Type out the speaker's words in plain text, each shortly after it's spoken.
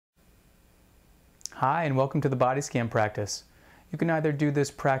Hi, and welcome to the body scan practice. You can either do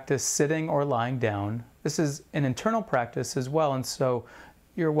this practice sitting or lying down. This is an internal practice as well, and so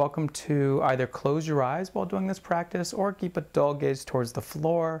you're welcome to either close your eyes while doing this practice or keep a dull gaze towards the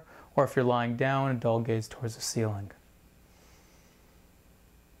floor, or if you're lying down, a dull gaze towards the ceiling.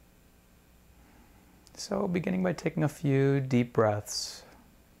 So beginning by taking a few deep breaths.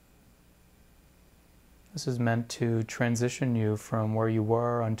 This is meant to transition you from where you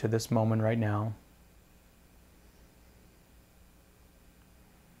were onto this moment right now.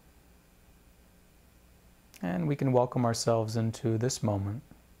 And we can welcome ourselves into this moment.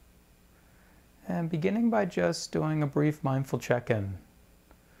 And beginning by just doing a brief mindful check-in.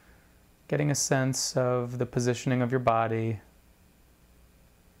 Getting a sense of the positioning of your body.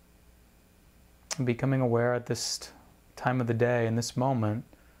 And becoming aware at this time of the day, in this moment,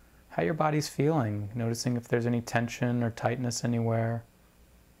 how your body's feeling. Noticing if there's any tension or tightness anywhere.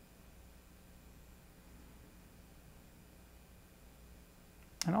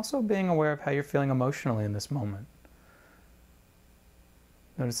 And also being aware of how you're feeling emotionally in this moment.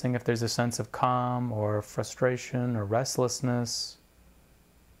 Noticing if there's a sense of calm or frustration or restlessness.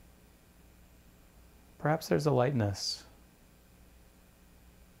 Perhaps there's a lightness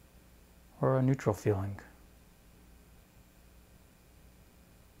or a neutral feeling.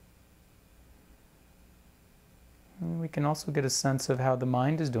 And we can also get a sense of how the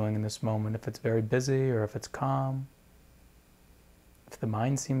mind is doing in this moment, if it's very busy or if it's calm. If the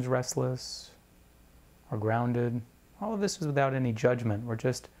mind seems restless or grounded. All of this is without any judgment. We're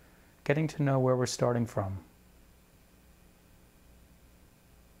just getting to know where we're starting from.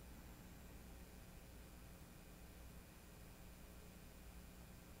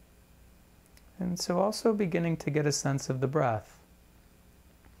 And so also beginning to get a sense of the breath.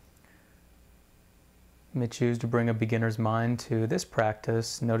 You may choose to bring a beginner's mind to this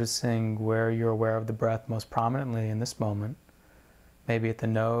practice, noticing where you're aware of the breath most prominently in this moment. Maybe at the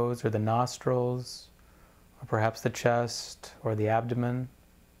nose or the nostrils, or perhaps the chest or the abdomen.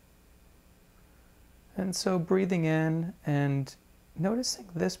 And so breathing in and noticing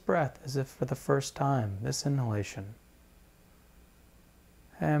this breath as if for the first time, this inhalation.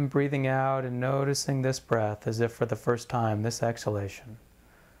 And breathing out and noticing this breath as if for the first time, this exhalation.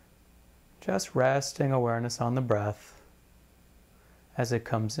 Just resting awareness on the breath as it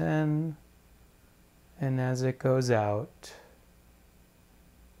comes in and as it goes out.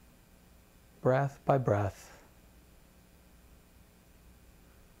 Breath by breath.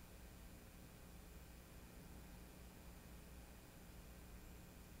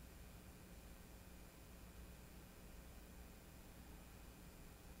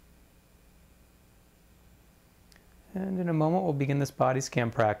 And in a moment we'll begin this body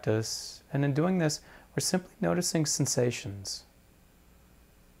scan practice, and in doing this we're simply noticing sensations.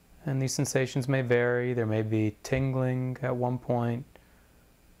 And these sensations may vary. There may be tingling at one point,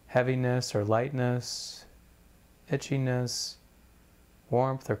 heaviness or lightness, itchiness,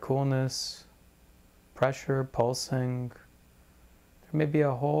 warmth or coolness, pressure, pulsing. There may be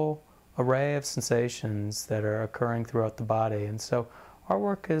a whole array of sensations that are occurring throughout the body. And so our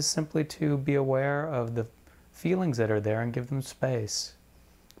work is simply to be aware of the feelings that are there and give them space.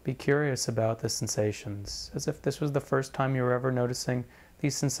 Be curious about the sensations, as if this was the first time you were ever noticing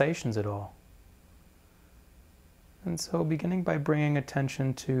these sensations at all. And so beginning by bringing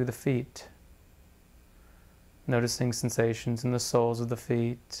attention to the feet, noticing sensations in the soles of the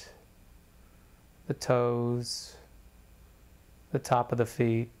feet, the toes, the top of the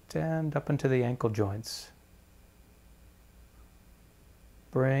feet, and up into the ankle joints.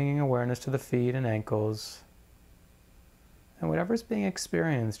 Bringing awareness to the feet and ankles, and whatever's being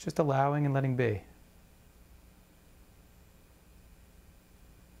experienced, just allowing and letting be.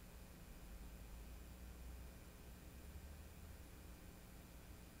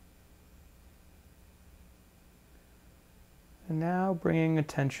 And now bringing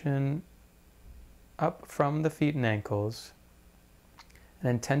attention up from the feet and ankles and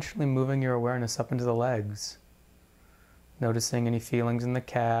intentionally moving your awareness up into the legs. Noticing any feelings in the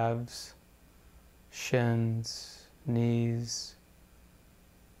calves, shins, knees,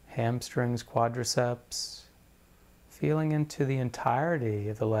 hamstrings, quadriceps. Feeling into the entirety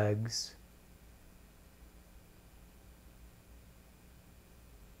of the legs.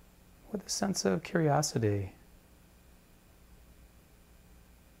 With a sense of curiosity.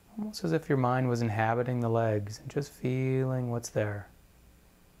 Almost as if your mind was inhabiting the legs and just feeling what's there.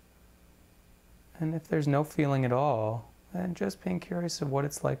 And if there's no feeling at all, then just being curious of what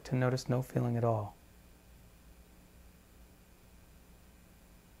it's like to notice no feeling at all.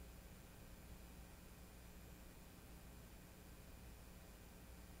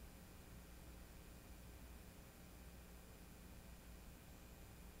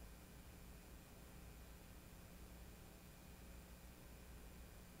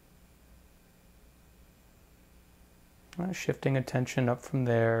 kind of shifting attention up from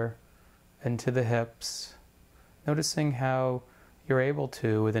there into the hips, noticing how you're able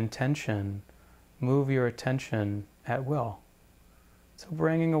to, with intention, move your attention at will. So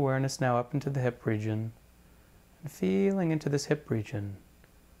bringing awareness now up into the hip region and feeling into this hip region.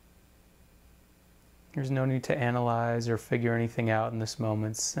 There's no need to analyze or figure anything out in this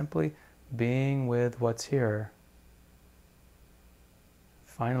moment, simply being with what's here.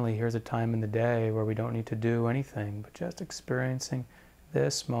 Finally, here's a time in the day where we don't need to do anything, but just experiencing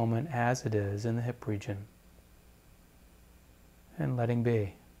this moment as it is in the hip region and letting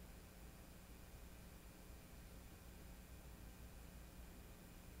be.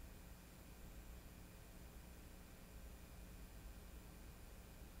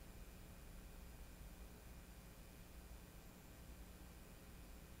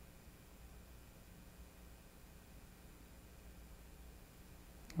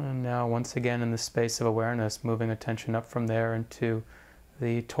 And now, once again, in the space of awareness, moving attention up from there into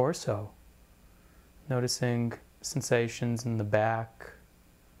the torso. Noticing sensations in the back,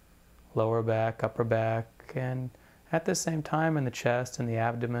 lower back, upper back, and at the same time in the chest and the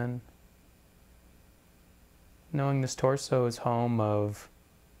abdomen. Knowing this torso is home of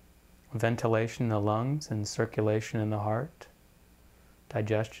ventilation in the lungs and circulation in the heart,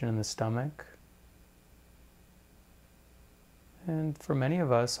 digestion in the stomach. And for many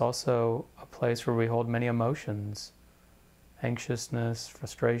of us, also a place where we hold many emotions: anxiousness,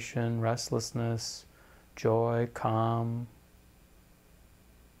 frustration, restlessness, joy, calm.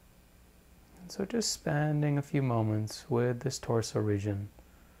 And so just spending a few moments with this torso region,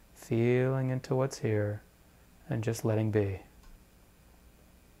 feeling into what's here, and just letting be.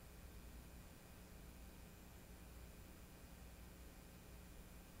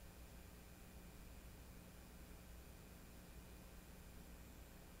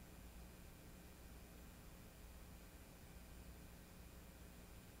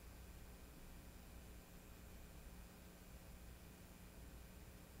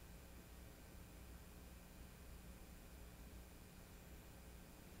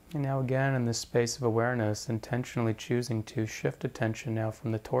 And now again, in this space of awareness, intentionally choosing to shift attention now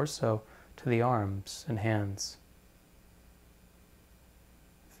from the torso to the arms and hands.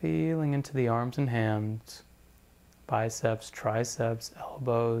 Feeling into the arms and hands, biceps, triceps,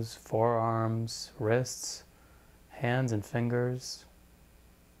 elbows, forearms, wrists, hands and fingers.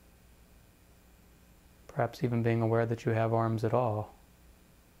 Perhaps even being aware that you have arms at all.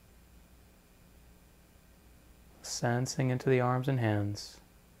 Sensing into the arms and hands.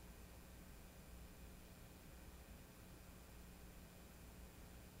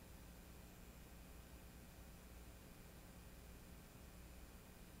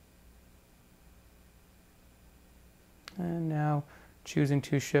 And now choosing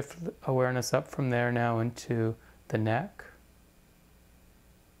to shift awareness up from there now into the neck.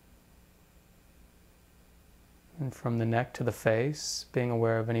 And from the neck to the face, being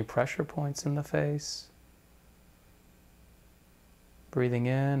aware of any pressure points in the face. Breathing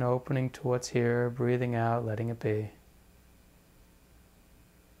in, opening to what's here, breathing out, letting it be.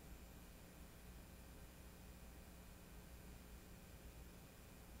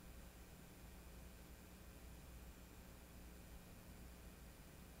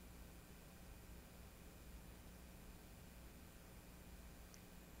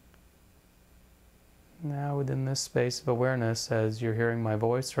 Now within this space of awareness, as you're hearing my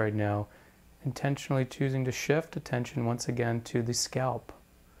voice right now, intentionally choosing to shift attention once again to the scalp.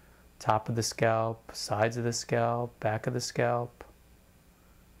 Top of the scalp, sides of the scalp, back of the scalp,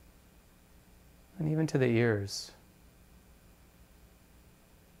 and even to the ears.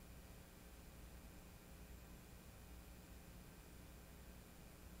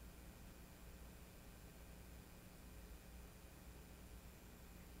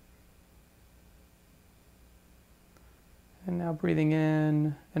 And now breathing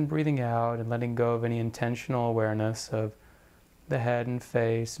in and breathing out and letting go of any intentional awareness of the head and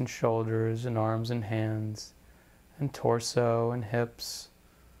face and shoulders and arms and hands and torso and hips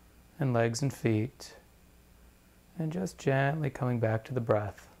and legs and feet. And just gently coming back to the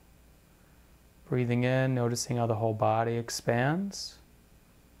breath. Breathing in, noticing how the whole body expands.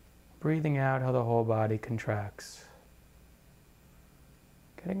 Breathing out, how the whole body contracts.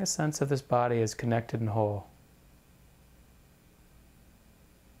 Getting a sense of this body as connected and whole.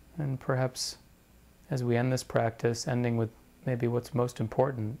 And perhaps as we end this practice, ending with maybe what's most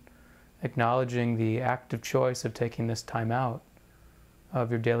important, acknowledging the active choice of taking this time out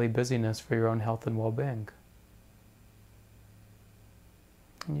of your daily busyness for your own health and well-being.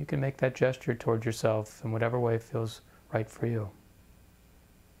 And you can make that gesture towards yourself in whatever way feels right for you.